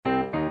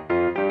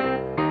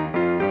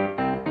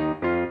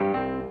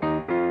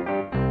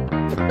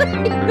Okay,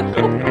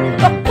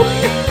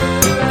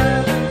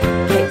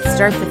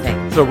 start the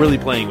thing. So really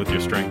playing with your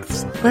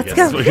strengths. Let's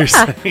go. Is what you're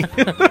saying.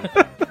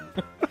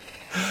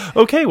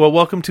 Okay, well,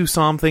 welcome to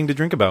Somm Thing to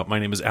Drink About. My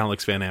name is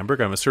Alex Van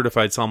Amberg. I'm a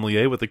certified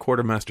sommelier with the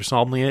Quartermaster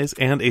Sommeliers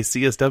and a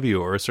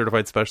CSW, or a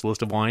Certified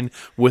Specialist of Wine,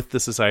 with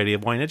the Society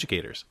of Wine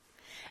Educators.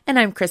 And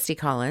I'm Christi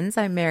Collins.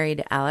 I'm married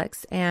to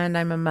Alex, and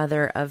I'm a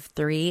mother of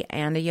 3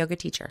 and a yoga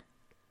teacher.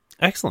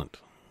 Excellent.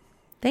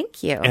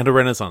 Thank you. And a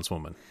Renaissance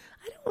woman.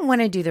 I don't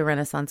want to do the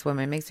Renaissance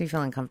woman. It makes me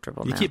feel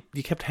uncomfortable now.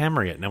 You kept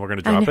hammering it. Now we're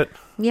going to drop it?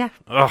 Yeah.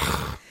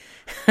 Ugh.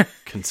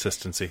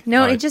 Consistency.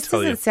 No, it just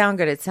doesn't sound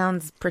good. It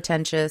sounds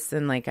pretentious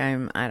and like I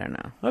don't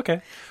know.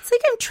 Okay. It's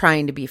like I'm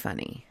trying to be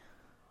funny.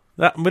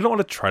 We don't want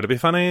to try to be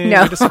funny.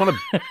 No. We just want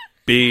to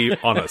be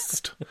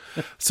honest.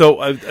 So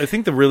I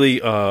think the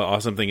really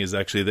awesome thing is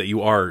actually that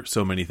you are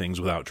so many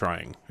things without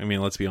trying. I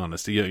mean, let's be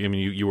honest.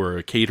 You were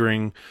a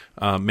catering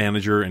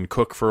manager and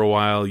cook for a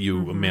while.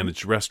 You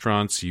managed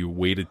restaurants. You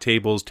waited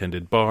tables,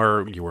 tended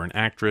bar. You were an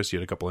actress. You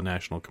had a couple of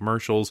national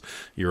commercials.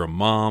 You're a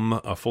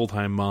mom, a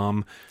full-time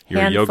mom.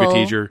 You're a yoga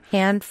teacher.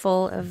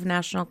 Handful of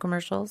national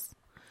commercials.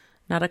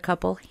 Not a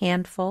couple,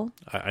 handful.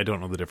 I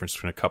don't know the difference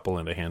between a couple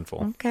and a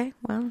handful. Okay,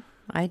 well,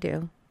 I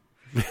do.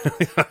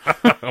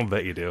 I'll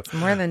bet you do.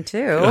 More than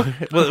 2.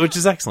 Well, which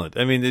is excellent.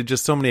 I mean,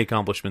 just so many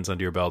accomplishments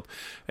under your belt.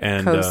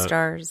 And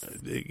co-stars.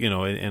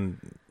 And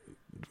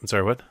I'm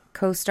sorry, what?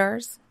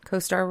 Co-stars?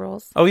 Co-star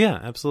roles? Oh, yeah,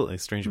 absolutely.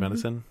 Strange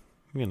Medicine,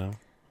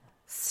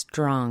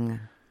 Strong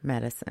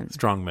Medicine.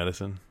 Strong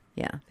Medicine.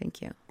 Yeah,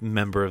 thank you.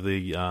 Member of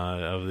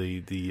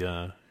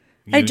the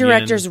my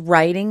director's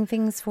writing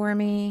things for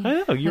me.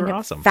 I know, you're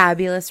awesome.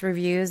 Fabulous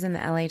reviews in the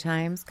LA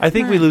Times. I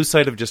think we lose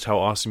sight of just how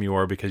awesome you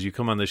are because you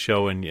come on the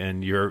show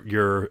and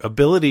your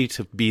ability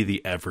to be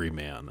the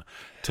everyman,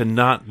 to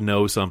not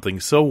know something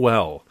so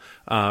well.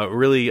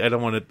 Really, I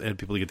don't want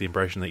people to get the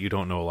impression that you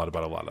don't know a lot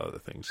about a lot of other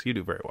things. You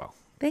do very well.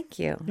 Thank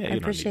you. Yeah, I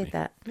appreciate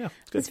that. Yeah,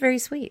 it's good. It's very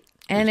sweet.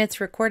 And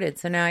it's recorded,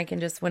 so now I can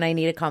just, when I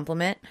need a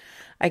compliment,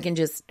 I can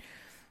just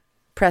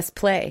press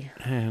play.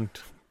 And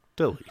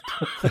delete.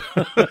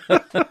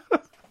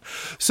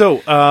 So,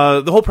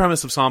 the whole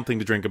premise of Something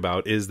to Drink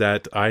About is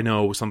that I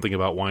know something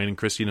about wine and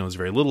Christi knows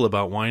very little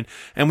about wine,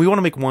 and we want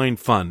to make wine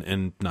fun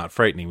and not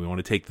frightening. We want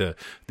to take the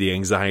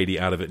anxiety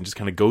out of it and just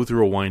kind of go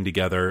through a wine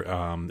together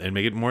and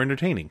make it more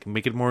entertaining,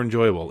 make it more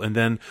enjoyable. And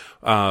then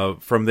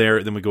from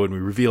there, then we go and we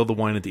reveal the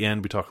wine at the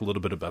end. We talk a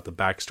little bit about the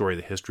backstory,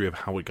 the history of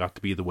how it got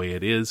to be the way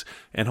it is,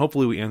 and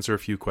hopefully we answer a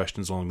few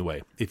questions along the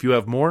way. If you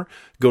have more,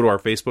 go to our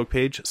Facebook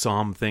page,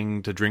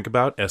 Something to Drink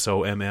About,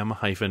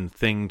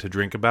 SOMM-thing to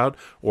drink about,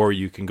 or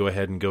you can go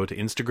ahead and go to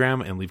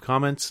Instagram and leave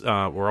comments.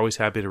 We're always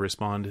happy to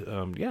respond.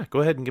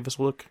 Go ahead and give us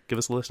a look. Give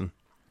us a listen.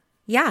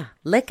 Yeah,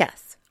 lick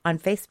us on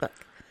Facebook.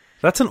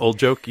 That's an old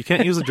joke. You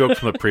can't use a joke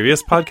from the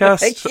previous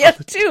podcast. I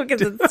can't too,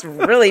 because it's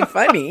really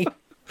funny.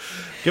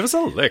 Give us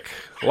a lick.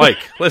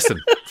 Listen,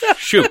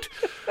 shoot.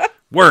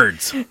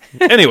 Words.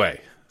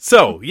 Anyway.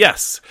 So,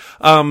 yes.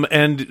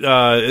 And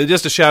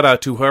just a shout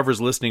out to whoever's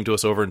listening to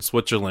us over in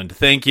Switzerland.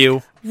 Thank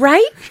you.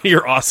 Right?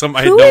 You're awesome.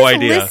 I had no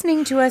idea. Who is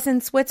listening to us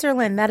in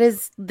Switzerland? That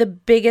is the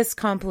biggest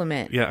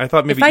compliment. Yeah, I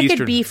thought maybe if I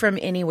could be from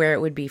anywhere,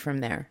 it would be from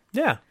there.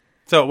 Yeah.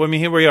 So,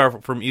 here we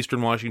are from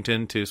Eastern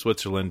Washington to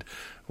Switzerland.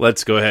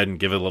 Let's go ahead and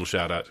give it a little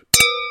shout out.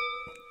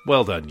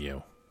 Well done,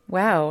 you.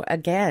 Wow,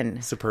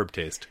 again. Superb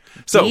taste.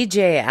 So,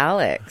 DJ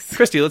Alex.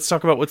 Christi, let's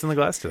talk about what's in the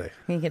glass today.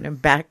 You get a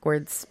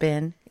backwards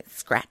spin.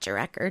 Scratch a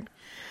record.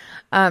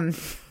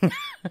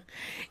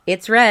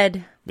 It's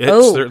red.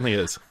 It certainly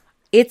is.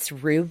 It's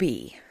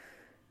ruby.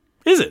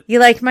 Is it? You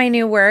like my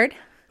new word?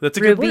 That's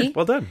a ruby? Good word.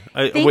 Well done.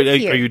 Thank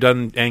wait, you. Are you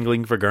done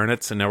angling for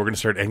garnets, and now we're going to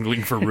start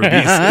angling for rubies?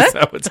 Is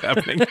that what's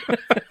happening?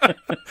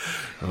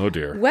 Oh,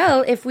 dear.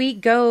 Well, if we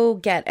go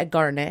get a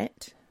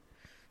garnet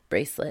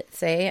bracelet,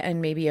 say,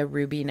 and maybe a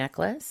ruby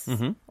necklace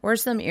or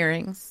some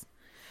earrings,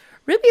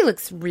 ruby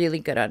looks really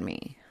good on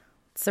me.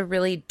 It's a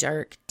really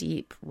dark,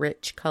 deep,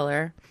 rich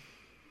color.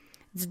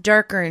 It's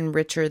darker and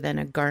richer than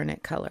a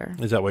garnet color.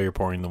 Is that why you're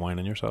pouring the wine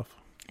on yourself?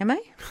 Am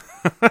I?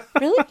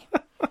 Really?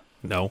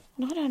 No.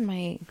 Not on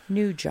my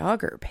new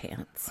jogger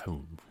pants.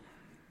 Oh,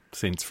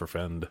 saints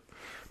forfend.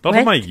 Not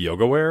on my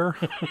yoga wear.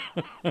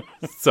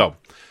 So,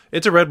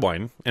 it's a red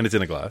wine, and it's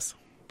in a glass.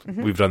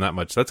 We've done that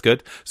much. That's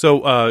good.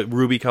 So,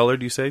 ruby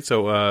colored, you say?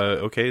 So,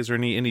 okay. Is there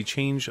any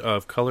change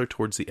of color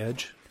towards the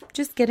edge?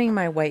 Just getting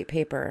my white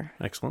paper.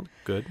 Excellent.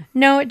 Good.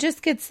 No, it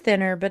just gets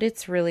thinner, but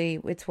it's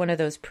one of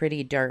those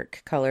pretty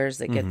dark colors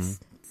that gets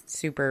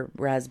super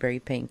raspberry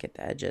pink at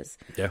the edges.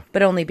 Yeah.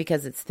 But only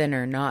because it's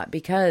thinner, not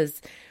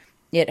because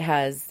it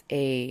has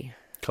a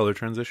color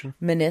transition?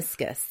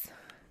 Meniscus.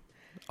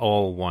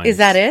 All wines. Is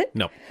that it?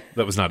 No,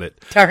 that was not it.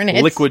 Darn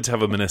it. Liquids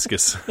have a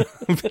meniscus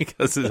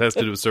because it has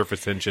to do with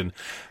surface tension.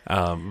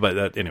 But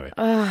that, anyway.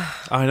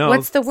 I know.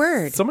 What's the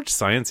word? So much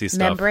sciencey stuff.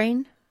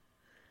 Membrane?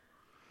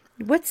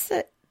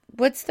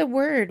 What's the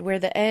word where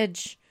the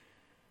edge...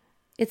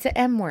 It's an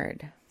M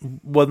word.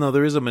 Well, no,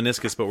 there is a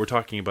meniscus, but we're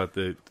talking about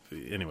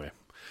anyway.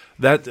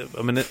 That,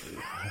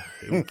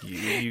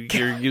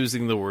 You're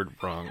using the word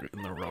wrong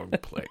in the wrong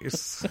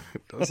place.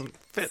 It doesn't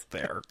fit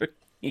there.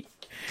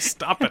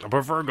 Stop it. I'm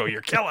a Virgo.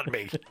 You're killing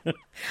me.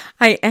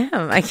 I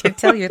am. I can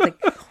tell you're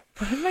like,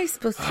 what am I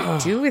supposed to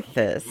do with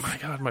this? My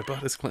God, my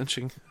butt is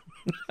clenching.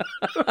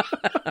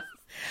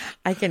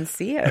 I can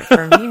see it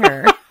from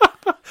here.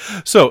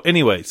 So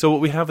anyway,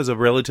 what we have is a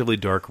relatively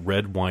dark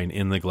red wine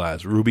in the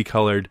glass, ruby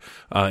colored,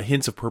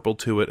 hints of purple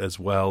to it as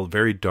well,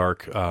 very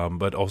dark,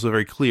 but also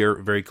very clear,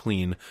 very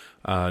clean.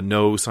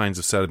 No signs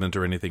of sediment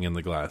or anything in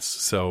the glass.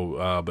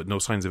 So, but no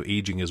signs of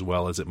aging as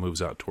well as it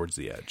moves out towards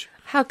the edge.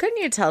 How can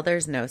you tell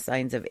there's no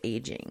signs of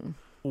aging?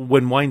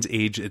 When wines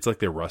age, it's like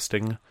they're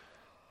rusting.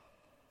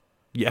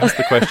 You ask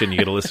the question, you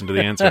get to listen to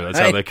the answer. That's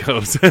how that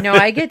goes. No,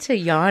 I get to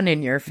yawn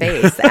in your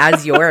face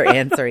as you're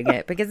answering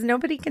it because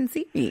nobody can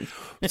see me.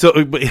 So,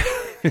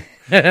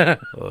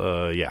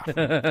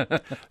 yeah.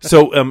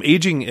 So,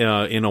 aging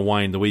in a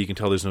wine, the way you can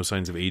tell there's no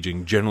signs of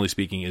aging, generally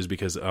speaking, is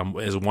because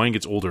as a wine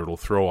gets older, it'll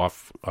throw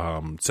off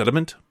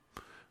sediment.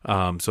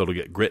 So it'll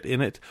get grit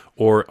in it,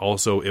 or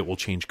also it will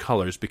change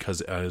colors because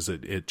as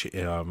it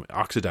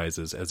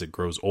oxidizes as it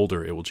grows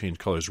older, it will change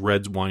colors.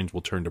 Red wines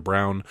will turn to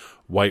brown,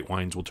 white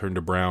wines will turn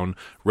to brown,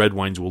 red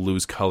wines will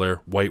lose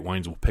color, white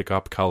wines will pick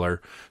up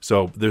color.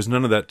 So there's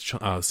none of that,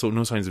 so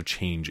no signs of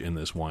change in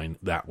this wine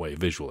that way,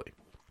 visually.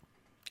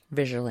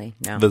 Visually,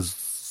 no.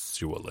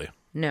 Visually.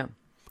 No.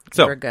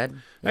 So, we're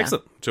good. Yeah.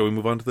 Excellent. Shall we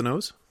move on to the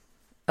nose?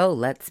 Oh,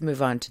 let's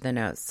move on to the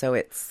nose. So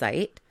it's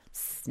sight,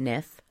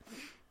 sniff,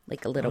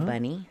 like a little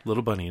bunny.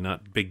 Little bunny,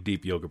 not big,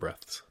 deep yoga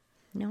breaths.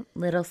 No,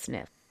 little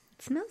sniff.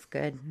 It smells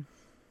good.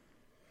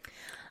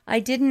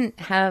 I didn't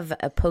have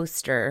a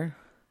poster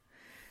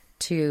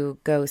to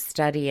go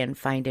study and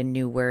find a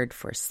new word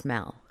for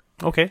smell.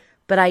 Okay.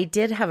 But I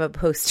did have a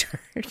poster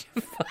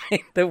to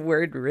find the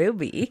word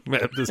ruby.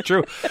 That's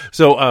true.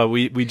 So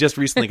we just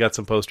recently got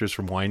some posters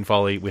from Wine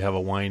Folly. We have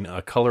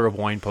a color of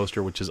wine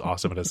poster, which is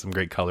awesome. It has some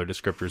great color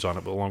descriptors on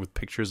it, but along with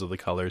pictures of the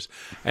colors.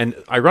 And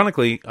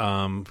ironically,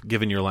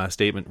 given your last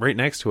statement, right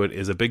next to it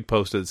is a big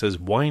poster that says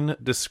wine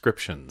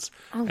descriptions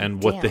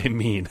what they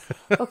mean.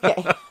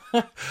 Okay.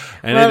 And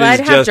well, I'd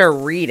have just to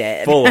read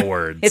it. Full of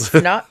words. It's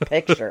not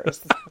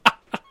pictures.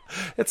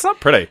 It's not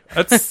pretty.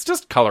 It's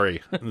just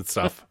colory and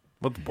stuff.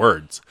 With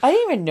words. I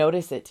didn't even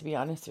notice it, to be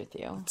honest with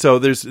you. So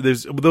there's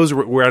those,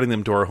 we're adding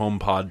them to our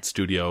HomePod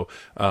studio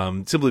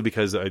simply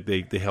because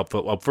they help.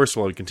 Well, first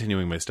of all, I'm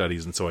continuing my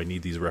studies, and so I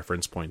need these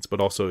reference points.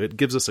 But also, it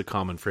gives us a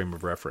common frame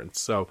of reference.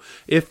 So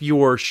if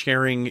you're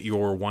sharing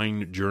your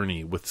wine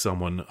journey with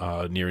someone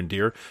near and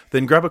dear,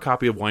 then grab a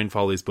copy of Wine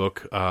Folly's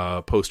book,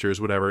 posters,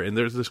 whatever, and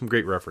there's some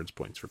great reference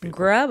points for people.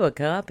 Grab a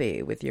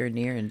copy with your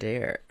near and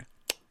dear.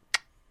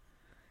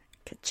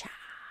 Ka-cha.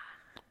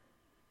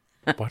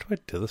 Why do I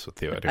do this with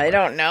you anyway? I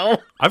don't know.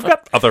 I've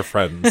got other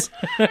friends,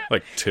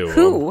 like two.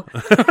 Who?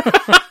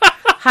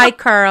 Hi,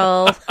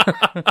 Carl.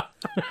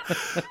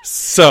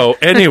 So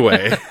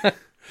anyway,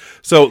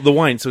 so the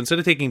wine. So instead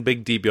of taking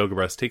big, deep yoga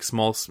breaths, take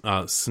small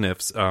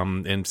sniffs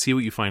and see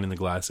what you find in the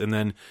glass. And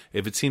then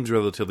if it seems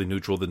relatively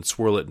neutral, then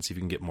swirl it and see if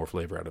you can get more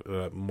flavor out of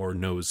it, more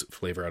nose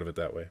flavor out of it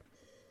that way.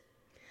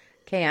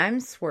 Okay,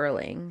 I'm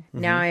swirling. Mm-hmm.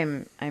 Now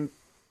I'm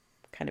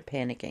kind of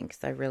panicking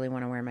because I really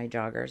want to wear my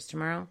joggers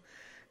tomorrow.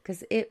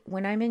 Because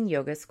when I'm in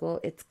yoga school,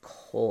 it's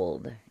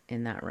cold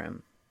in that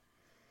room.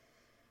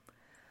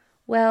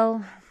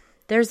 Well,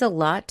 there's a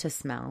lot to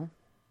smell.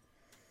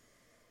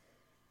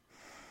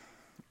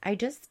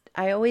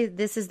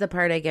 This is the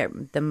part I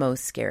get the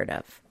most scared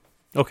of.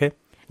 Okay.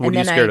 What are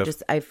you scared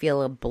of? I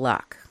feel a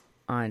block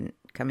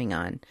coming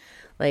on.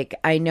 Like,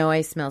 I know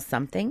I smell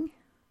something,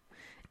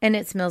 and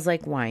it smells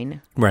like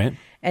wine. Right.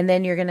 And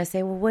then you're going to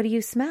say, well, what do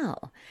you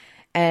smell?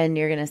 And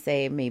you're going to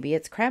say, maybe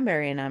it's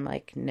cranberry. And I'm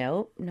like,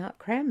 nope, not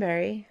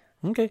cranberry.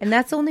 Okay. And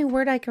that's the only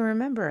word I can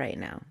remember right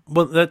now.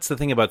 Well, that's the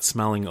thing about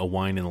smelling a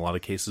wine in a lot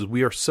of cases.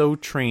 We are so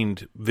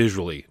trained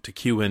visually to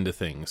cue into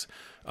things,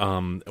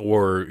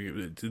 or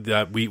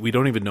that we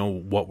don't even know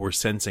what we're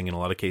sensing in a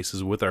lot of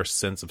cases with our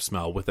sense of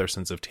smell, with our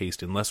sense of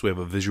taste, unless we have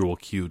a visual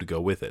cue to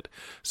go with it.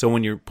 So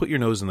when you put your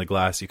nose in the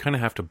glass, you kind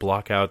of have to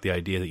block out the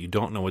idea that you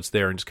don't know what's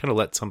there and just kind of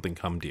let something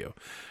come to you.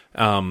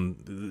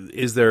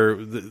 Is there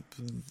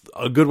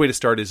a good way to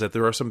start is that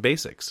there are some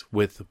basics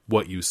with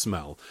what you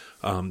smell.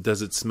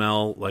 Does it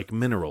smell like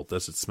mineral?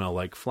 Does it smell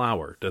like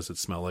flower? Does it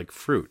smell like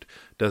fruit?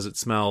 Does it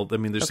smell, I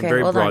mean, there's some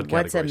very broad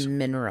categories. What's a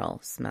mineral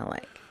smell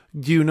like?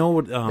 Do you know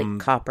what, like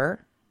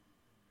copper?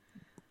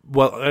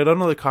 Well, I don't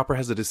know that copper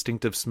has a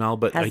distinctive smell,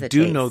 but I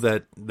do taste. know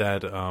that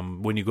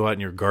when you go out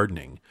and you're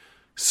gardening,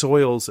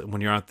 soils, when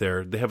you're out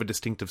there, they have a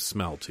distinctive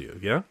smell to you,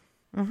 yeah?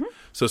 Mm-hmm.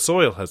 So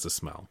soil has a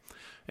smell.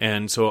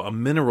 And so a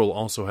mineral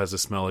also has a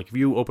smell. Like if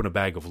you open a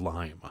bag of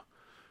lime.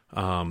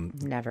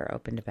 Never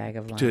opened a bag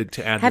of lime.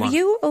 To add Have lime.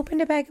 you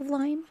opened a bag of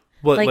lime?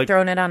 Well, like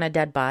thrown it on a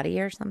dead body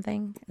or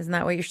something? Isn't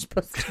that what you're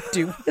supposed to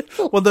do with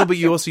lime? Well, no, but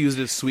you also use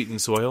it to sweeten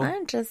soil.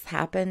 I just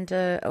happened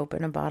to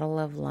open a bottle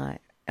of lime.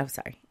 Oh,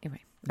 sorry.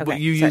 Anyway. Okay, but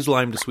you use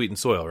lime to sweeten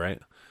soil, right?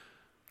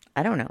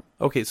 I don't know.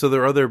 Okay, so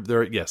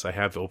yes, I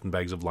have open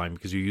bags of lime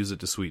because you use it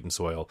to sweeten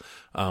soil,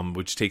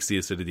 which takes the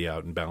acidity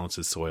out and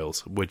balances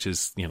soils, which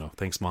is,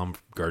 thanks, Mom,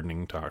 for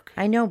gardening talk.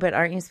 I know, but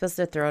aren't you supposed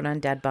to throw it on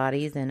dead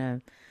bodies in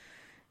a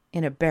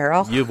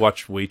barrel? You've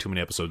watched way too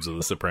many episodes of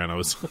The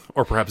Sopranos,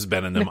 or perhaps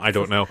been in them. I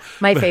don't know.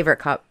 My favorite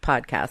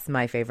podcast,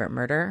 My Favorite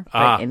Murder.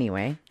 But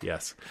anyway.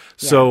 Yes.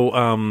 So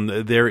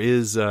there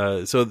is,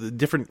 so the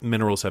different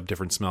minerals have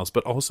different smells,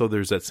 but also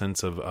there's that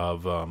sense of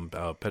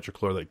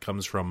petrochlor that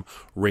comes from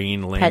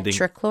rain landing.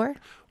 Petrochlor?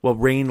 Well,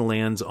 rain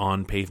lands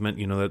on pavement.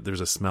 You know that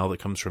there's a smell that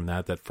comes from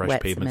that fresh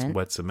Wet pavement's cement.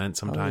 wet cement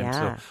sometimes.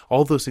 Yeah. So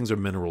all those things are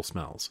mineral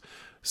smells.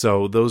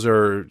 So those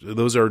are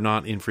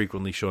not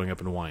infrequently showing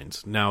up in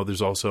wines. Now,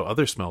 there's also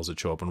other smells that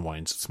show up in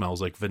wines. It smells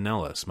like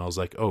vanilla, smells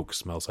like oak,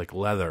 smells like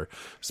leather,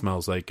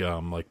 smells like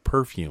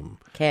perfume.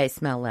 Okay, I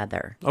smell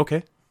leather.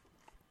 Okay.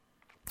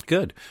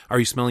 Good. Are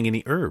you smelling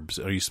any herbs?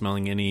 Are you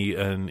smelling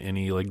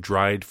any like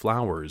dried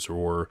flowers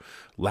or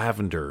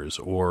lavenders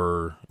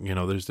or,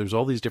 there's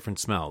all these different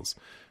smells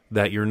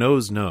that your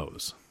nose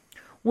knows.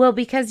 Well,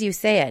 because you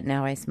say it,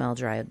 now I smell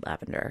dried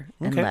lavender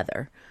and Okay.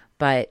 leather.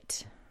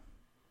 But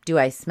do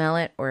I smell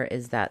it, or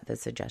is that the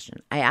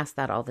suggestion? I ask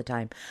that all the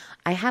time.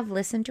 I have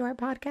listened to our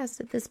podcast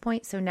at this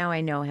point, so now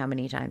I know how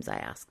many times I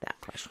ask that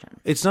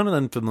question. It's not an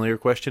unfamiliar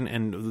question,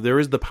 and there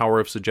is the power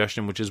of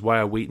suggestion, which is why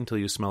I wait until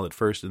you smell it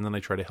first, and then I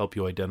try to help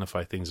you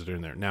identify things that are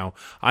in there. Now,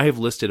 I have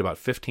listed about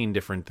 15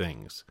 different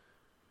things,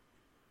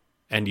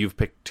 and you've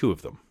picked 2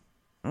 of them.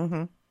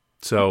 Mm-hmm.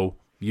 So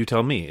you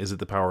tell me, is it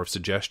the power of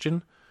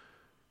suggestion,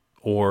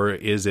 or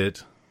is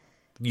it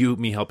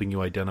me helping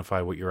you identify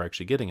what you're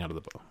actually getting out of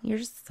the bowl? You're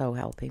so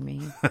helping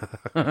me.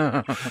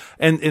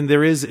 And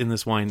there is in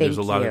this wine, there's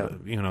a Thank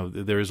lot you.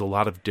 of, there is a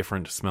lot of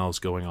different smells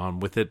going on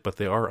with it, but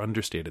they are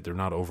understated. They're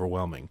not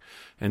overwhelming.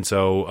 And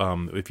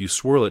so if you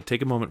swirl it,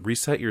 take a moment,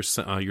 reset your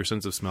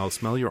sense of smell,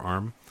 smell your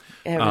arm.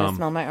 I'm going to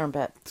smell my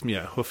armpit.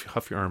 Yeah,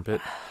 huff your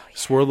armpit,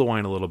 swirl the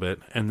wine a little bit,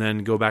 and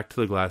then go back to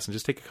the glass and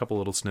just take a couple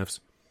little sniffs.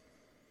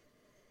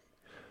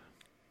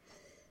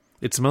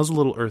 It smells a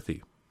little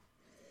earthy.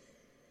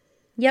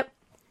 Yep.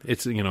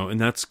 It's,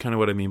 and that's kind of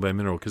what I mean by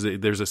mineral, because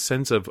there's a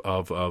sense of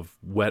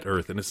wet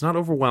earth, and it's not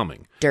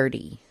overwhelming.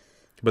 Dirty.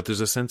 But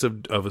there's a sense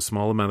of a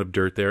small amount of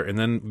dirt there, and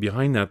then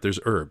behind that there's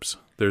herbs.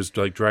 There's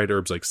like dried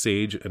herbs like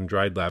sage and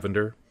dried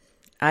lavender.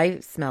 I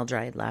smell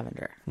dried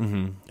lavender.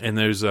 Mm-hmm. And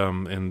there's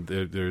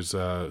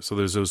so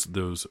there's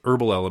those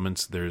herbal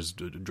elements. There's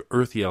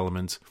earthy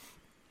elements,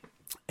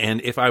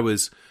 and if I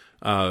was.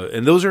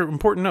 And those are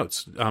important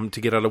notes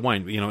to get out of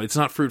wine. It's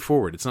not fruit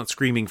forward. It's not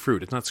screaming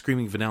fruit. It's not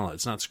screaming vanilla.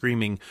 It's not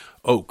screaming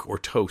oak or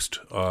toast.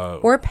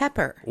 Or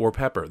pepper.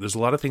 There's a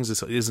lot of things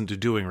this isn't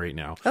doing right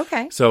now.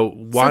 Okay. So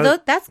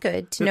that's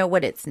good to know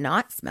what it's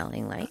not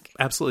smelling like.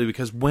 Absolutely,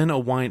 because when a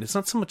wine, it's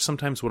not so much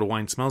sometimes what a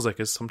wine smells like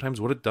as sometimes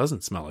what it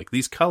doesn't smell like.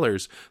 These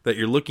colors that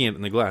you're looking at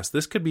in the glass,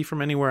 this could be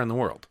from anywhere in the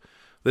world.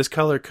 This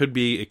color could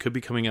be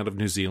coming out of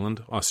New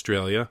Zealand,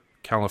 Australia,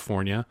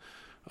 California,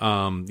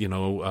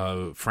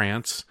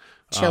 France,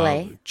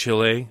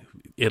 Chile,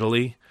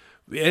 Italy,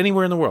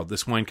 anywhere in the world.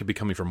 This wine could be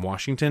coming from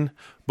Washington,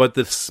 but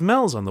the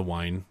smells on the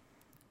wine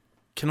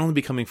can only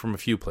be coming from a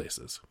few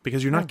places,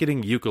 because you're not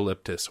getting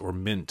eucalyptus or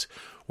mint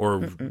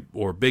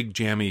or big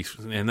jammy,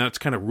 and that's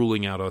kind of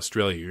ruling out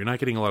Australia. You're not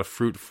getting a lot of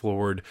fruit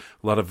forward,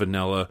 a lot of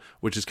vanilla,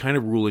 which is kind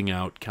of ruling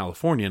out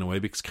California in a way,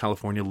 because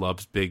California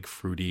loves big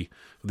fruity.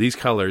 These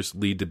colors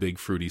lead to big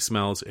fruity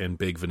smells and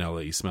big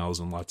vanilla-y smells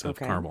and lots of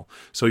caramel.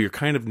 So you're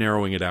kind of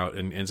narrowing it out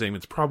and saying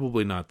it's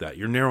probably not that.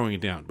 You're narrowing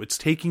it down. It's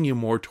taking you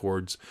more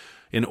towards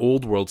an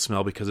old world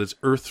smell because it's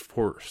earth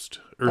first.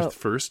 Earth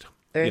first.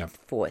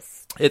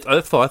 It's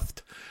earth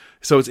first.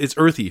 So it's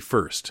earthy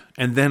first,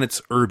 and then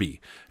it's herby,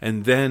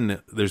 and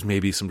then there's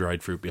maybe some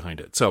dried fruit behind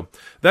it. So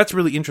that's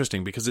really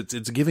interesting, because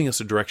it's giving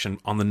us a direction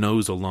on the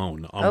nose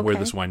alone on where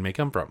this wine may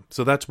come from.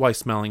 So that's why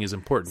smelling is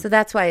important. So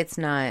that's why it's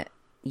not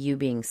you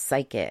being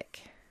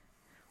psychic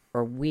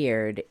or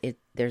weird.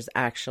 There's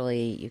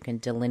actually, you can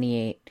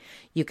delineate,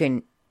 you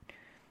can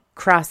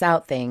cross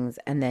out things,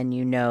 and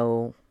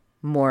then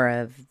more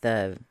of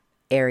the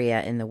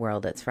area in the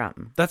world it's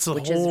from. That's the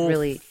which whole is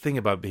really thing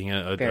about being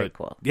very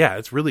cool. Yeah,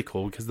 it's really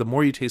cool, because the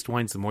more you taste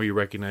wines, the more you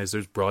recognize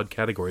there's broad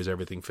categories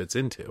everything fits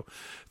into.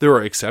 There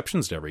are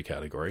exceptions to every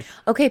category.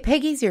 Okay,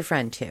 Peggy's your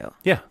friend too.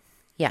 Yeah.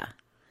 Yeah.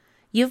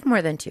 You have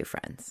more than 2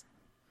 friends.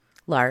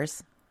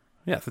 Lars.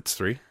 Yeah, that's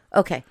 3.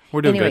 Okay.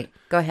 We're doing anyway, good.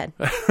 Go ahead.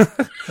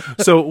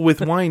 So with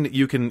wine,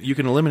 you can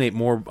eliminate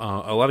more,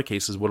 a lot of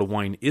cases, what a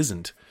wine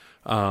isn't,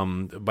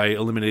 by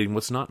eliminating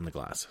what's not in the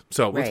glass.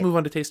 So let's move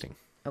on to tasting.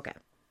 Okay.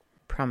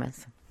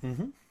 Promise.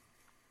 Mm-hmm.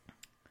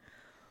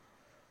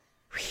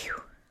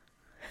 Whew.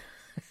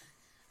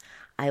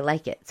 I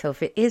like it. So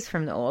if it is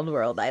from the old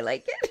world, I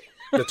like it.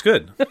 That's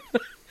good.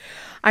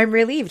 I'm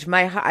relieved.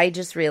 I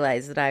just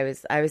realized that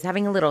I was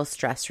having a little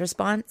stress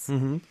response,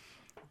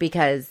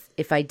 because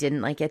if I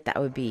didn't like it, that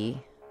would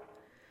be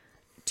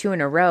 2 in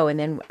a row, and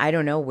then I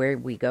don't know where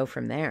we go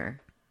from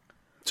there.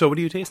 So what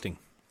are you tasting?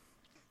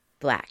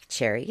 Black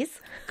cherries.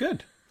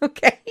 Good.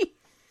 Okay.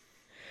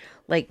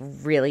 like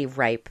really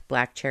ripe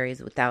black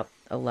cherries without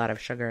a lot of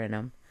sugar in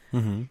them.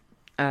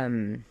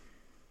 Mm-hmm.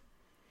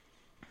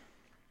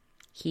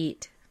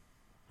 Heat.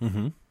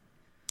 Mm-hmm.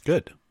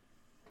 Good.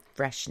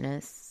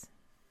 Freshness.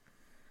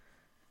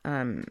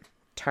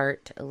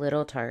 Tart, a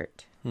little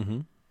tart.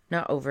 Mm-hmm.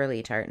 Not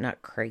overly tart,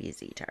 not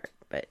crazy tart,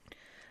 but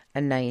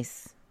a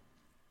nice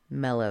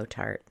mellow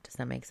tart. Does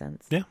that make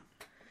sense? Yeah.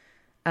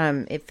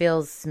 It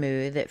feels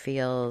smooth. It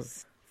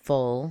feels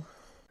full.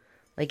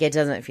 Like it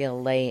doesn't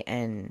feel light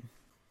and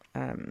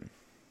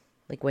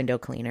like window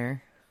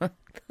cleaner. The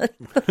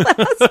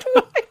last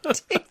one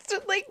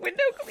tasted like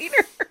window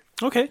cleaner.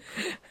 Okay.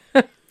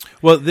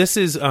 Well, this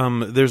is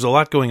there's a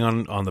lot going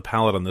on the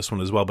palate on this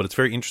one as well, but it's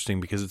very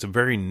interesting because it's a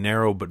very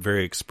narrow but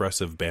very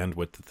expressive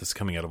bandwidth that this is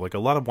coming out of. Like a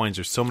lot of wines,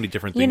 there's so many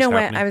different things. You know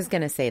happening. what? I was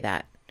going to say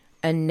that.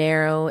 A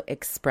narrow,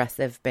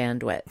 expressive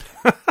bandwidth.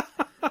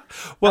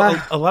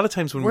 Well, a lot of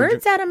times when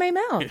words out of my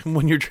mouth.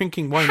 When you're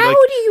drinking wine, how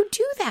do you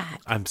do that?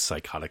 I'm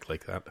psychotic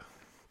like that.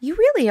 You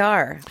really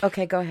are.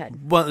 Okay, go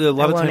ahead. Well, a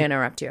lot I of won't time...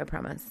 interrupt you. I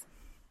promise.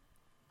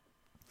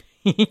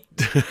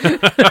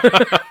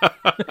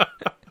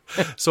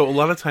 So a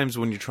lot of times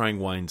when you're trying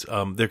wines,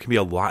 there can be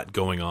a lot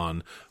going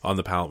on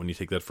the palate when you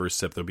take that first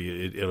sip.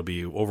 It'll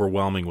be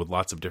overwhelming with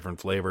lots of different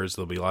flavors.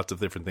 There'll be lots of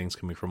different things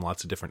coming from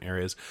lots of different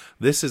areas.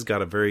 This has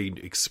got a very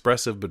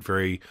expressive but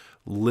very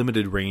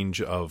limited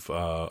range of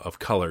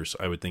colors,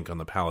 I would think, on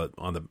the palate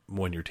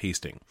when you're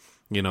tasting.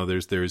 You know,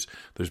 there's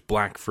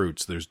black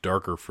fruits, there's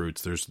darker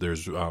fruits,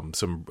 there's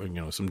some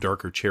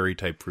darker cherry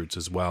type fruits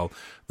as well.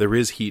 There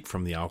is heat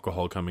from the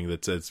alcohol coming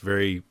that's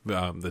very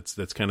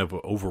that's kind of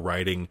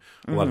overriding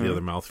a lot of the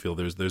other mouthfeel.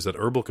 There's that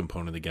herbal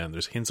component again.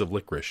 There's hints of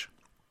licorice.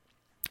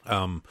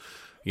 I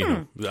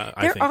think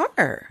there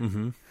are.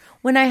 Mm-hmm.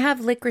 When I have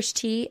licorice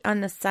tea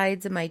on the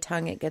sides of my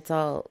tongue, it gets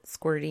all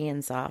squirty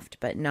and soft,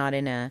 but not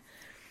in a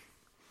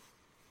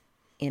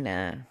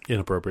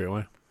inappropriate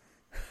way.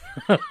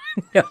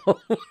 No.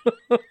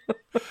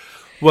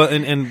 Well,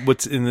 and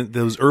what's in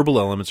those herbal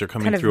elements are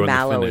coming kind of through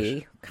mallowy on the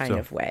finish. kind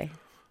of way.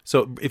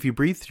 So if you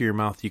breathe through your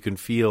mouth, you can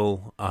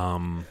feel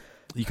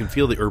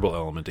the herbal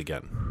element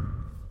again.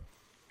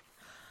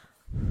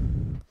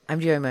 I'm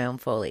doing my own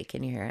Foley.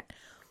 Can you hear it?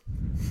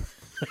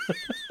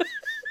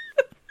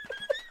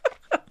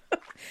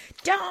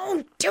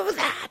 Don't do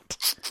that.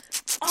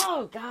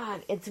 Oh,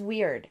 God. It's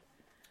weird.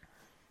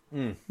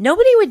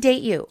 Nobody would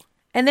date you.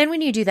 And then when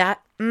you do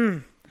that,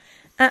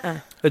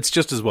 It's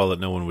just as well that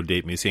no one would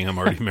date me, seeing I'm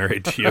already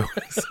married to you.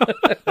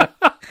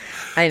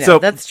 I know,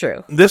 that's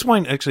true. This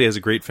wine actually has a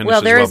great finish.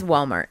 Well, there is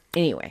Walmart.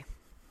 Anyway,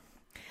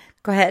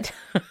 go ahead.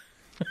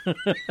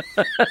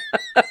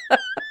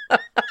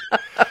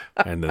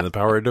 And then the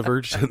power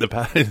diverged. The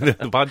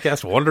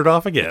podcast wandered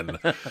off again.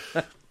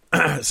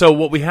 So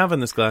what we have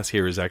in this glass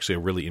here is actually a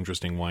really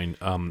interesting wine.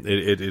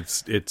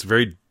 It's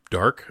very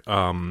dark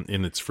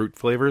in its fruit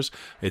flavors.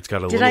 It's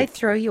got Did I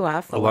throw you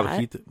off a lot? Lot of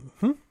heat.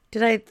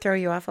 Did I throw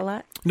you off a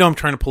lot? No, I'm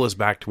trying to pull us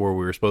back to where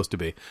we were supposed to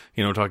be.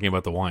 You know, talking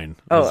about the wine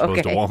as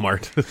opposed to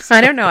Walmart. I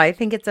don't know. I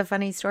think it's a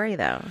funny story,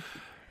 though.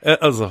 It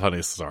was a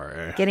funny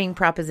story. Getting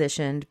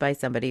propositioned by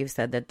somebody who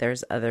said that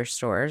there's other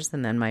stores,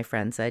 and then my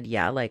friend said,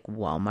 yeah, like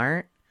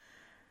Walmart.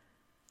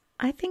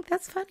 I think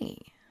that's funny.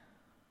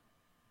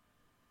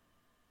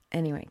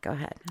 Anyway, go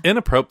ahead.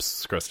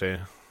 Inappropriate, Christi.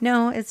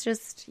 No, it's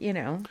just, you're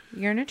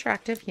an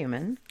attractive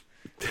human.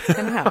 It's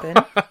going to happen.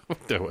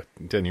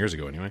 10 years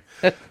ago, anyway.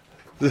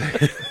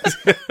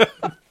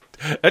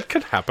 It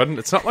could happen.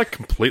 It's not like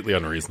completely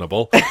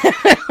unreasonable.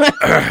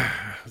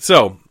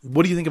 So,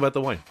 what do you think about the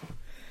wine?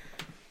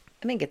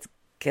 I think it's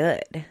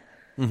good.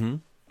 Mm-hmm.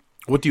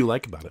 What do you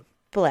like about it?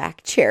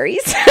 Black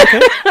cherries.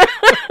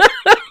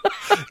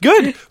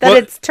 Good. That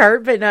it's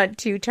tart but not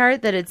too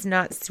tart. That it's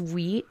not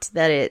sweet.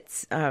 That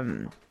it's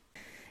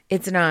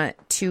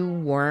not too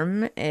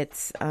warm.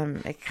 It's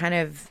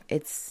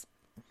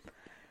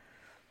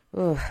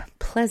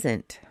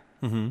pleasant.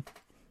 Mm-hmm.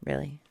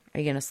 Really. Are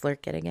you going to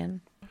slurk it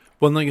again?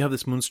 Well, no, you have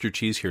this Munster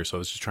cheese here, so I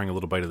was just trying a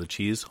little bite of the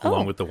cheese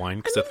along with the wine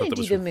because I thought that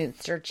was the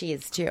Munster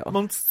cheese too.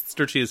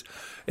 Munster cheese.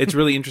 It's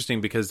really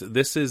interesting because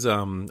this is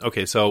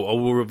okay. So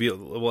we'll reveal.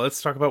 Well,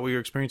 let's talk about what your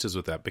experience is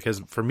with that because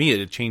for me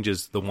it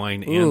changes the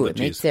wine and the it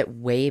cheese. Makes it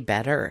way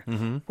better.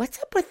 Mm-hmm.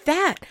 What's up with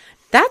that?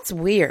 That's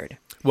weird.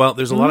 Well,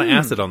 there's a lot of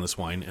acid on this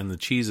wine, and the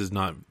cheese is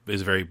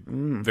very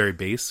very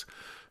base,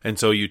 and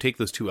so you take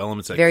those two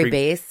elements that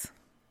base.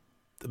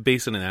 The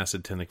base and an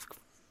acid tend to.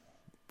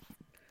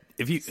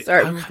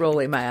 Sorry, I'm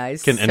rolling my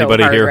eyes. Can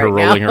anybody hear her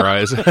rolling her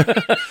eyes?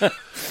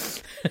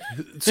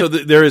 So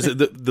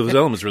those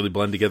elements really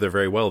blend together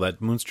very well.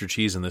 That Munster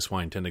cheese and this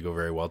wine tend to go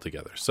very well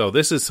together. So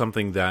this is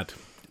something that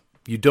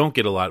you don't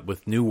get a lot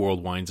with New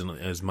World wines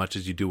as much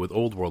as you do with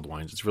Old World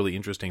wines. It's really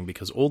interesting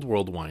because Old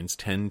World wines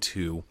tend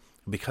to,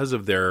 because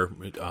of their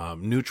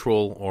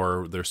neutral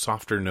or their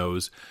softer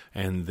nose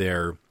and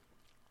their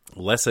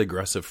less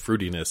aggressive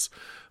fruitiness,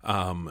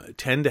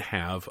 tend to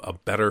have a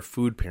better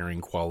food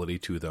pairing quality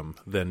to them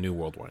than New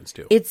World wines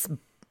do. It's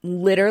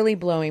literally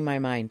blowing my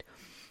mind.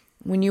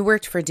 When you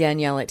worked for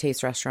Danielle at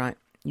Taste Restaurant,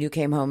 you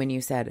came home and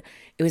you said,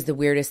 it was the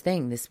weirdest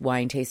thing. This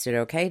wine tasted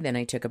okay. Then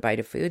I took a bite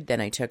of food.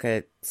 Then I took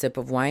a sip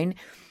of wine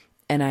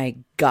and I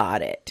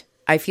got it.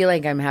 I feel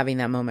like I'm having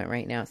that moment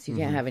right now. So you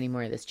can't have any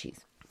more of this cheese.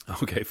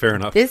 Okay, fair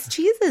enough. This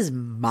cheese is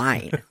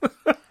mine.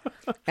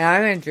 And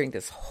I'm going to drink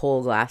this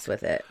whole glass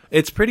with it.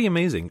 It's pretty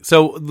amazing.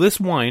 So this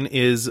wine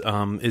is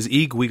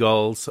E.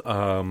 Guigal's,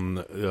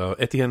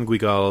 Etienne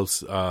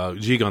Guigal's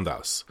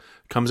Gigondas.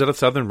 Comes out of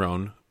Southern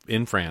Rhone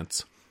in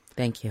France.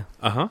 Thank you.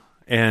 Uh-huh.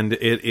 And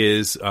it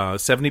is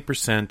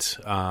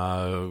 70%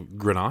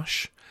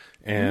 Grenache.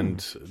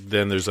 And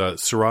then there's a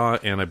Syrah,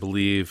 and I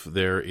believe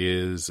there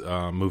is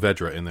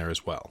Mourvedre in there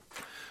as well.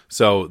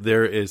 So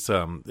there is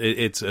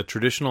it's a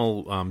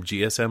traditional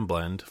GSM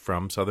blend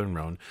from Southern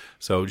Rhone.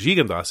 So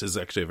Gigondas is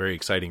actually a very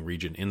exciting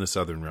region in the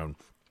Southern Rhone.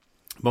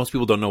 Most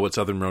people don't know what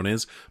Southern Rhone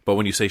is, but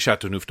when you say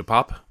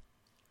Châteauneuf-du-Pape,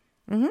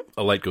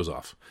 a light goes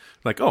off.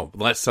 Like, oh,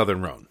 that's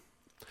Southern Rhone.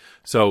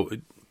 So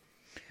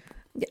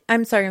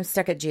I'm sorry, I'm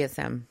stuck at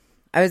GSM.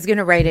 I was going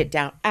to write it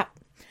down. I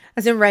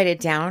was going to write it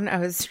down. I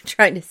was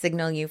trying to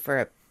signal you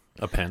for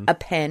a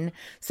pen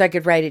so I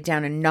could write it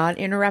down and not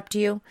interrupt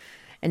you.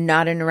 And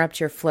not interrupt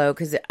your flow,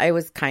 because I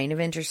was kind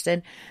of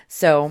interested.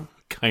 So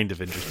kind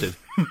of interested.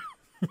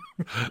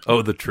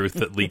 Oh, the truth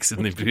that leaks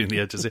in between the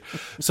edges.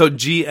 So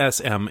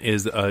GSM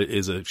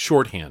is a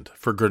shorthand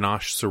for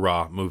Grenache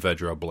Syrah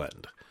Mourvedre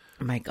blend.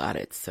 Oh my God,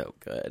 it's so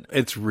good.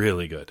 It's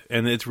really good,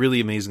 and it's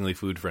really amazingly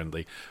food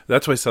friendly.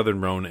 That's why Southern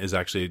Rhone is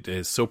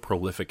so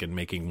prolific in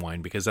making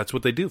wine, because that's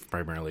what they do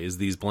primarily, is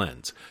these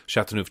blends.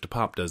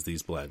 Châteauneuf-du-Pape does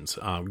these blends.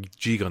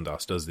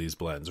 Gigondas does these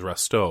blends.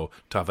 Rasteau,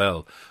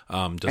 Tavel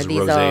does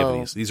rosé of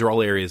these. These are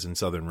all areas in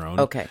Southern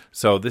Rhone. Okay.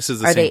 So this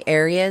is Are they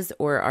areas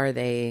or are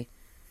they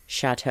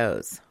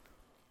chateaus?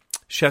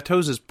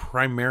 Chateaus is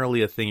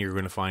primarily a thing you're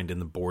going to find in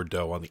the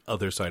Bordeaux on the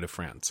other side of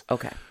France.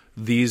 Okay.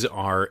 These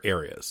are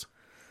areas.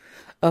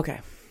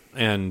 Okay.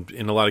 And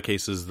in a lot of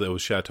cases,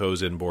 those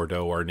chateaus in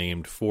Bordeaux are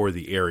named for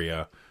the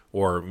area,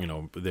 or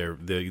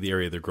the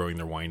area they're growing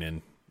their wine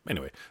in.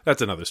 Anyway,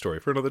 that's another story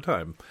for another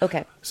time.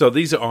 Okay. So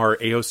these are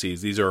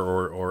AOCs. These are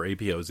or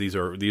APOs.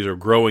 These are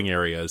growing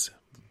areas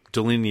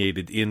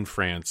delineated in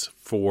France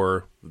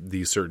for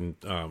these certain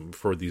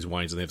for these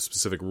wines, and they have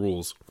specific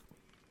rules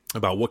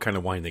about what kind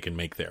of wine they can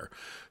make there.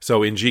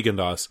 So in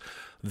Gigondas,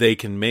 they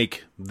can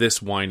make this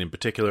wine in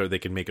particular. They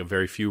can make a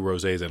very few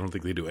rosés. I don't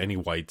think they do any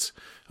whites,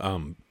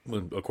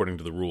 according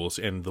to the rules.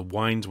 And the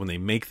wines, when they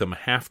make them,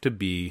 have to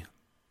be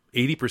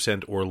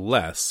 80% or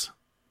less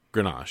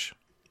Grenache.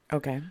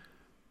 Okay.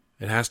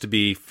 It has to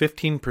be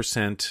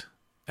 15%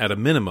 at a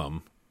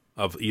minimum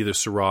of either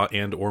Syrah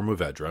and or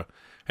Mourvedre.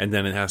 And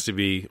then it has to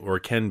be, or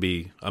can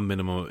be, a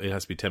minimum, it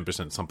has to be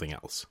 10% something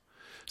else.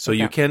 So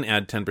you can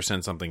add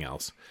 10% something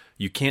else.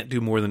 You can't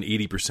do more than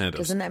 80%.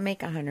 Doesn't that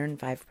make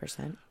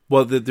 105%?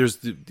 Well, there's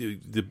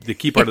the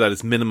key part of that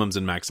is minimums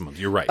and maximums.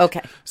 You're right.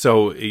 Okay.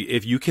 So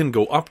if you can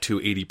go up to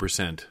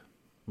 80%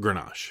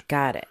 Grenache.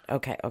 Got it.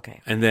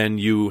 Okay. And then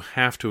you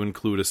have to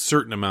include a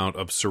certain amount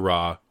of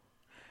Syrah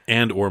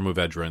and or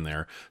Mourvedre in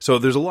there. So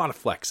there's a lot of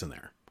flex in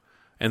there.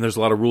 And there's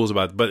a lot of rules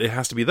about it, but it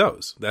has to be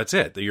those. That's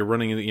it. That you're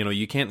running,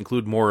 you can't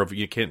include more of,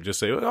 you can't just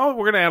say, oh,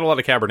 we're going to add a lot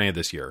of Cabernet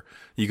this year.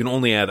 You can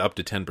only add up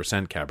to 10%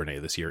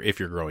 Cabernet this year if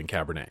you're growing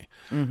Cabernet.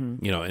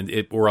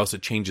 Mm-hmm. Or else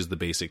it changes the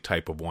basic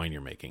type of wine you're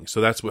making. So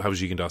that's how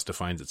Gigondas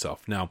defines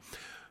itself. Now,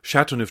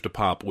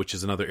 Châteauneuf-du-Pape, which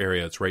is another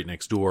area that's right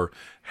next door,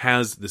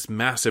 has this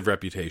massive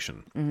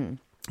reputation. Mm-hmm.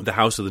 The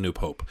house of the new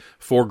pope,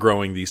 for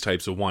growing these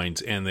types of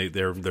wines, and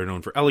they're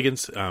known for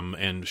elegance.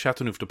 And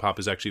Châteauneuf-du-Pape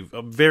is actually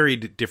a very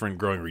different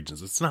growing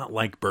regions. It's not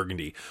like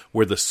Burgundy,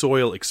 where the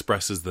soil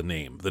expresses the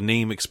name. The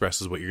name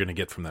expresses what you're going to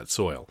get from that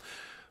soil,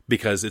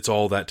 because it's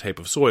all that type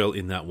of soil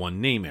in that one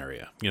name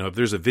area. If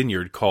there's a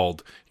vineyard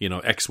called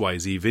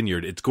XYZ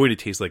Vineyard, it's going to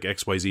taste like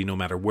XYZ no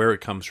matter where it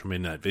comes from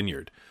in that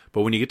vineyard.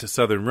 But when you get to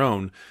Southern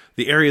Rhone,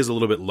 the area is a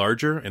little bit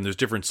larger, and there's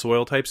different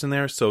soil types in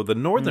there. So the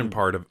northern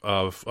part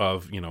of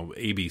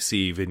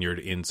ABC Vineyard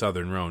in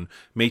Southern Rhone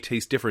may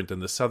taste different than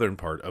the southern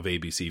part of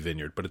ABC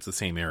Vineyard, but it's the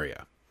same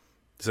area.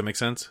 Does that make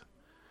sense?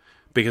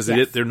 Because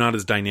they're not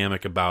as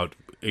dynamic about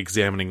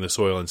examining the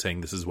soil and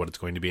saying this is what it's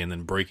going to be, and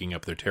then breaking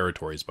up their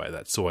territories by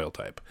that soil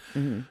type.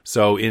 Mm-hmm.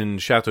 So in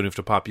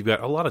Châteauneuf-du-Pape, you've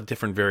got a lot of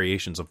different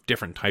variations of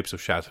different types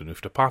of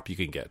Châteauneuf-du-Pape you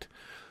can get,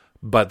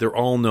 but they're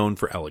all known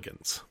for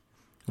elegance.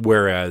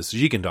 Whereas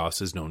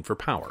Gigondas is known for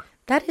power.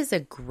 That is a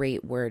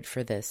great word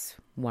for this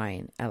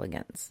wine,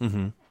 elegance.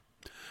 Mm-hmm.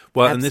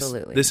 Well,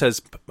 absolutely. And this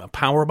has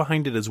power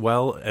behind it as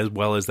well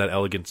as that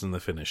elegance in the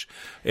finish.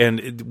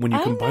 And when you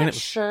combine it, I'm not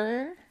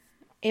sure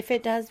if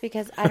it does,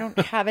 because I don't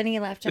have any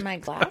left in my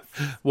glass.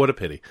 What a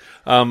pity.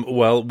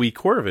 Well, we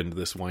Coravined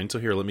this wine, so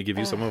here, let me give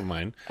you some of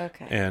mine.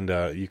 Okay. And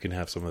you can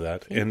have some of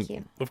that. Thank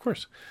you. Of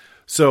course.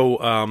 So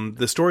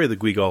the story of the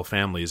Guigal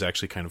family is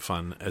actually kind of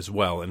fun as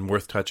well, and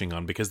worth touching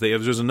on, because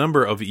there's a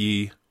number of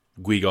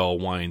Guigal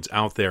wines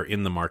out there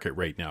in the market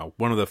right now.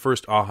 One of the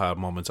first aha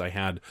moments I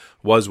had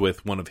was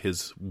with one of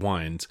his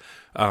wines,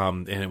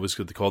 and it was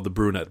called the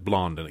Brunette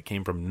Blonde, and it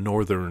came from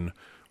Northern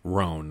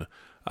Rhone.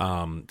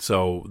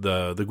 So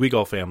the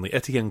Guigal family,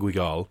 Etienne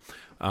Guigal,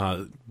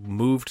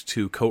 moved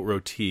to Côte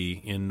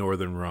Rôtie in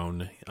northern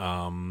Rhône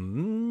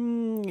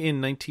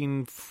in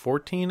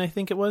 1914, I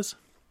think it was.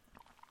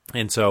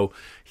 And so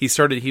he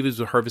was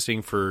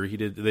harvesting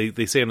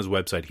they say on his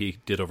website, he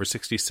did over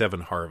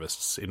 67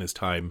 harvests in his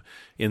time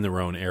in the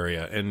Rhone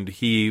area. And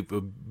he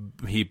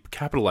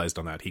capitalized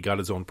on that. He got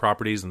his own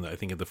properties, and I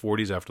think in the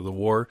 40s after the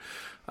war,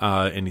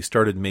 and he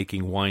started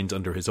making wines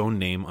under his own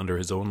name, under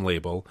his own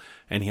label.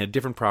 And he had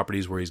different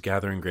properties where he's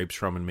gathering grapes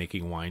from and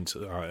making wines.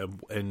 In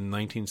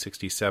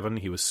 1967,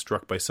 he was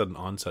struck by sudden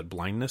onset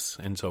blindness.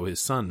 And so his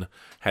son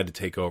had to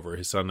take over.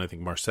 His son, I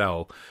think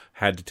Marcel,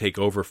 had to take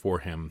over for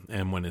him.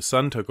 And when his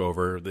son took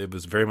over, it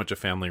was very much a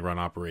family-run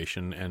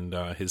operation, and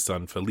his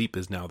son Philippe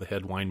is now the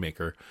head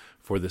winemaker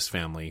for this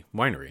family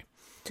winery.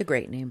 It's a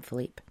great name,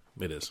 Philippe.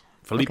 It is.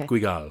 Philippe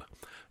Guigal.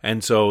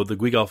 And so the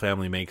Guigal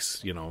family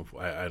makes,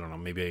 I don't know,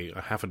 maybe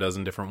a half a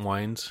dozen different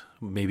wines,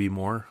 maybe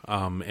more,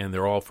 and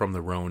they're all from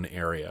the Rhone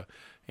area.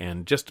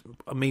 And just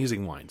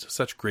amazing wines,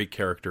 such great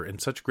character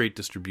and such great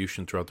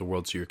distribution throughout the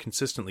world. So you're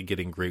consistently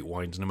getting great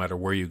wines no matter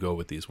where you go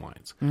with these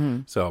wines.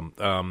 Mm-hmm. So,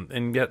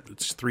 and yet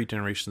it's 3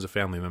 generations of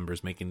family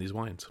members making these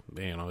wines.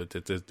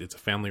 It's a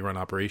family-run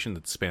operation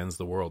that spans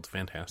the world.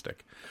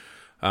 Fantastic.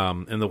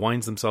 And the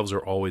wines themselves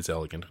are always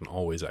elegant and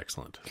always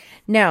excellent.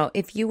 Now,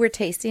 if you were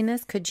tasting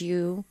this, could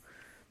you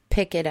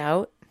pick it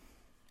out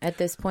at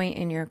this point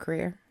in your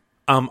career?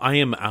 I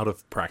am out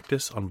of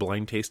practice on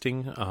blind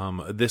tasting.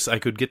 I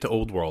could get to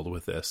Old World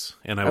with this,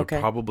 and I would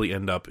probably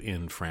end up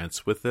in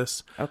France with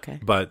this. Okay.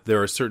 But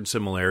there are certain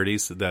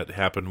similarities that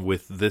happen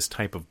with this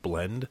type of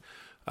blend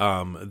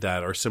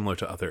that are similar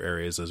to other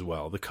areas as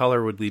well. The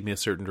color would lead me a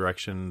certain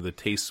direction. The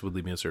taste would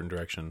lead me a certain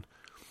direction.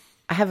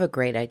 I have a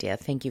great idea.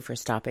 Thank you for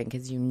stopping,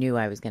 because you knew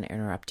I was going to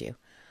interrupt you.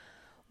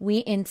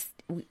 You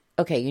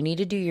need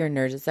to do your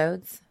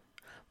nerdizodes,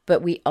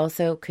 but we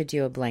also could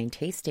do a blind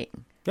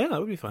tasting. Yeah,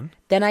 that would be fun.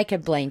 Then I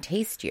could blind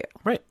taste you.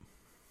 Right.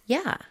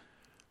 Yeah.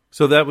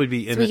 So that would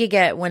be... So we could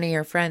get one of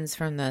your friends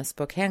from the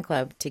Spokane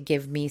Club to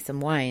give me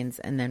some wines,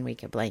 and then we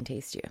could blind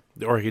taste you.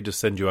 Or I could just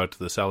send you out to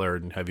the cellar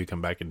and have you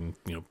come back and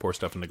pour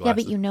stuff into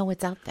glasses. Yeah, but you know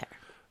what's out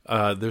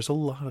there. There's a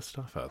lot of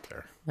stuff out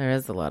there. There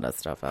is a lot of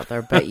stuff out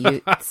there, but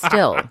you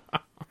still...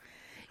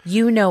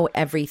 You know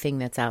everything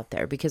that's out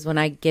there, because when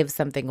I give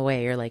something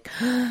away, you're like,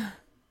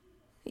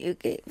 you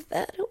gave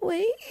that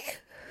away?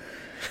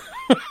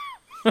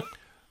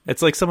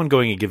 It's like someone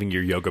going and giving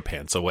your yoga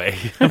pants away.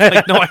 I'm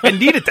like, no, I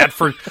needed that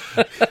for...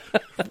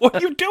 What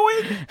are you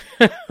doing?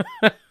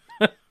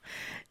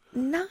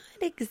 Not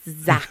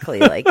exactly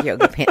like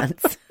yoga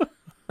pants.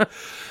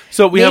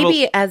 So we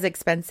Maybe as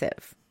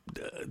expensive.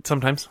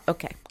 Sometimes.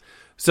 Okay.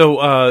 So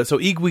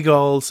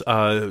Guigal's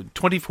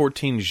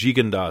 2014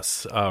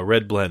 Gigondas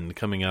red blend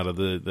coming out of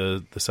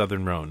the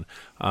Southern Rhone,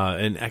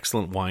 an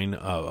excellent wine,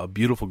 a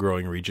beautiful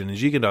growing region. And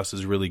Gigondas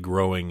is really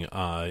growing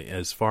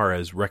as far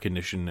as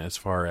recognition, as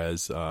far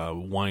as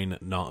wine,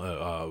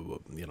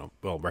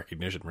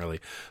 recognition really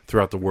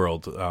throughout the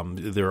world.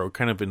 They're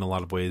kind of in a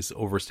lot of ways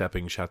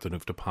overstepping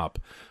Châteauneuf-du-Pape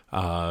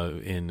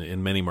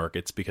in many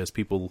markets, because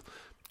people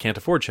can't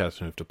afford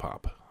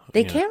Châteauneuf-du-Pape.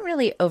 They can't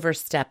really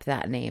overstep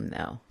that name,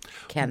 though,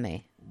 can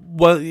they?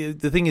 Well,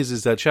 the thing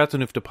is that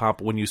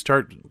Châteauneuf-du-Pape, when you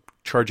start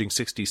charging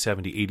 $60,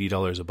 $70,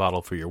 $80 a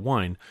bottle for your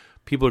wine,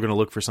 people are going to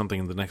look for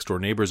something the next door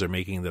neighbors are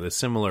making that is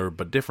similar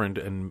but different,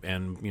 and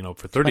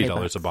for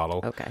 $30 a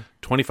bottle,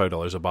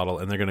 $25 a bottle,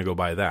 and they're going to go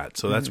buy that.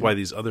 So that's why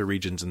these other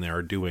regions in there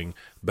are doing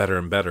better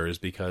and better, is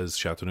because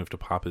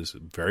Châteauneuf-du-Pape is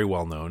very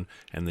well known,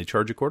 and they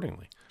charge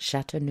accordingly.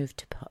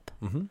 Châteauneuf-du-Pape.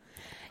 Mm-hmm.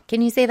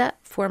 Can you say that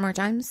 4 more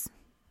times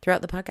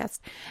throughout the podcast?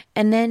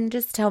 And then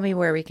just tell me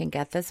where we can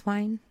get this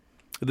wine.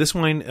 This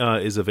wine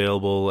is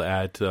available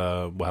at,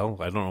 I don't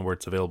know where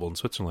it's available in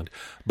Switzerland,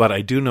 but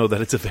I do know that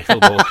it's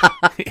available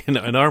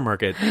in our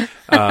market.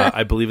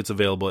 I believe it's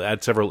available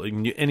at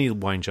any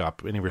wine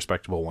shop, any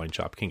respectable wine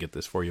shop can get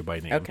this for you by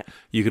name. Okay.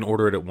 You can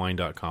order it at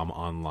wine.com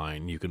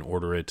online. You can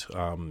order it,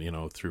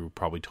 through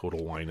probably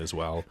Total Wine as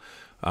well.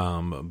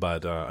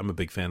 But I'm a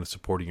big fan of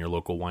supporting your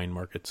local wine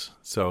markets.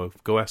 So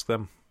go ask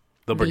them.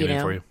 They'll bring it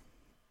in for you.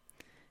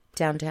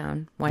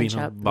 Downtown wine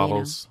shop.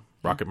 Bottles,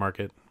 Rocket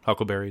Market,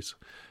 Huckleberries.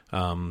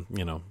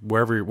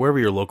 Wherever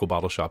your local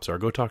bottle shops are,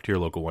 go talk to your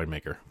local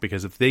winemaker,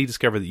 because if they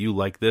discover that you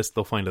like this,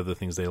 they'll find other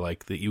things they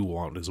like that you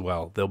want as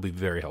well. They'll be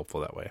very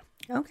helpful that way.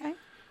 Okay.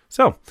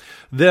 So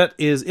that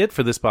is it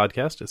for this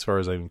podcast, as far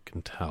as I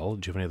can tell.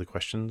 Do you have any other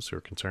questions or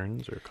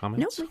concerns or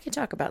comments? Nope, we could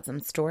talk about some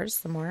stores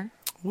some more.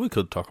 We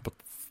could talk about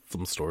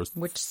some stores.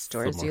 Which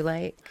stores do you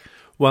like?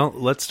 Well,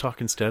 let's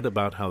talk instead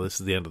about how this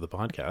is the end of the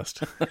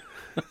podcast.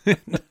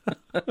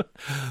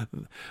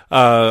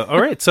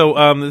 All right.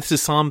 So this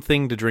is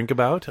Something to Drink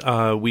About.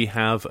 We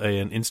have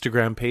an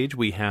Instagram page.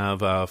 We have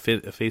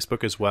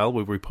Facebook as well,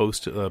 where we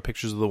post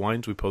pictures of the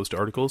wines. We post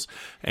articles,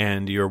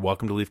 and you're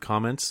welcome to leave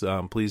comments.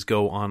 Please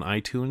go on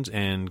iTunes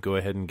and go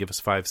ahead and give us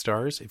 5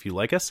 stars if you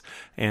like us.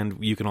 And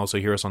you can also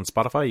hear us on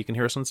Spotify. You can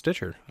hear us on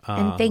Stitcher.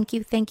 And thank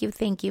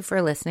you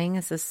for listening.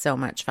 This is so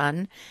much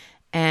fun.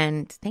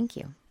 And thank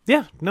you.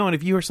 Yeah, no, and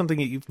if you hear something,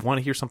 you want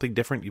to hear something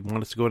different, you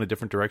want us to go in a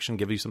different direction,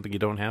 give you something you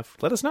don't have,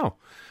 let us know.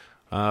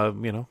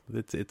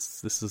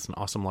 This is an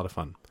awesome lot of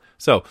fun.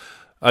 So,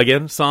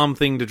 again,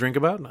 Something to Drink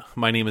About.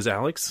 My name is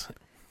Alex.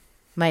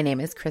 My name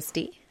is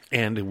Christi.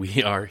 And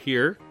we are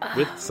here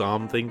with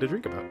Something to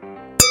Drink About.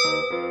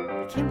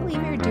 I can't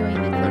believe you're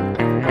doing the